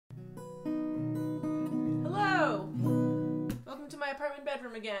apartment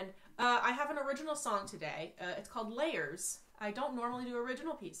bedroom again. I have an original song today. It's called Layers. I don't normally do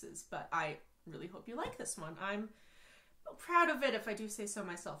original pieces, but I really hope you like this one. I'm proud of it if I do say so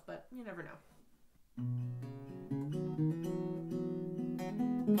myself, but you never know.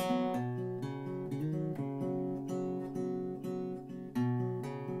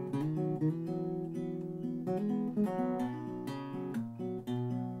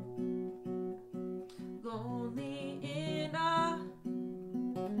 Lonely in a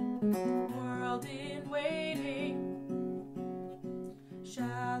world in waiting,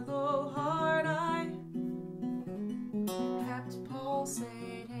 shallow heart I kept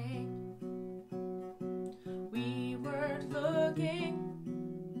pulsating. We weren't looking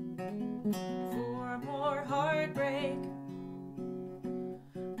for more heartbreak.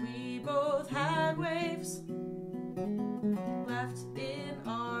 We both had waves left in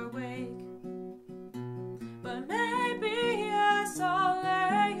our wake. But maybe I saw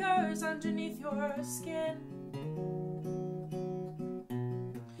layers underneath your skin.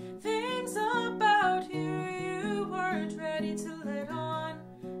 Things about you weren't ready to let on,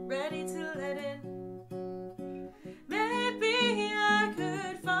 ready to let in. Maybe I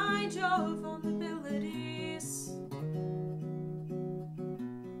could find your vulnerabilities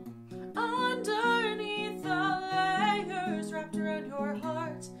underneath the layers wrapped around your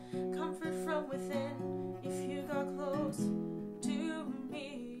heart. Comfort from within if you got close to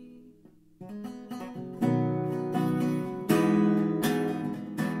me.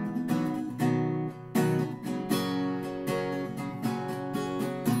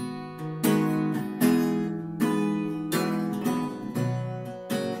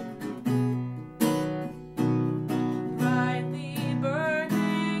 Brightly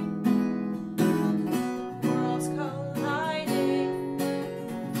burning, worlds colliding,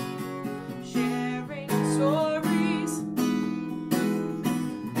 sharing stories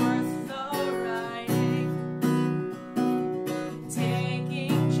worth the writing,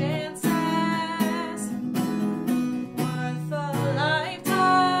 taking chances worth a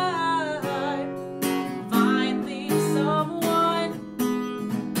lifetime. Finally someone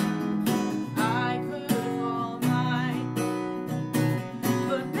I could call mine.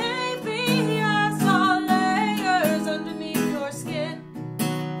 But maybe I saw layers underneath your skin.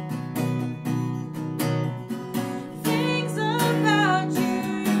 Things about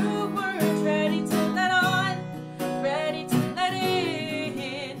you weren't ready to let on, ready to let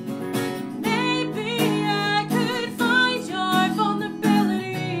in. Maybe I could find your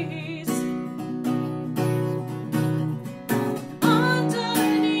vulnerabilities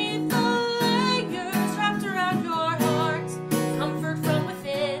underneath the layers wrapped around your heart. Comfort from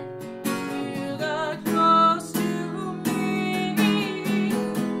within if you got close to me.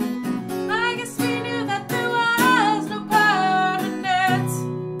 I guess we knew that there was no permanent.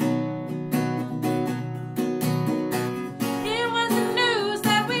 It wasn't news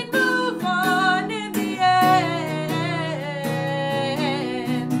that we'd move on in the end.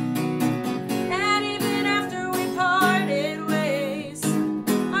 And even after we parted ways,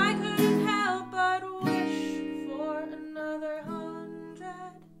 I couldn't help but wish for another 100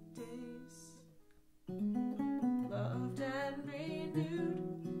 days. Loved and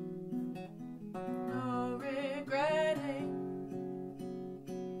renewed.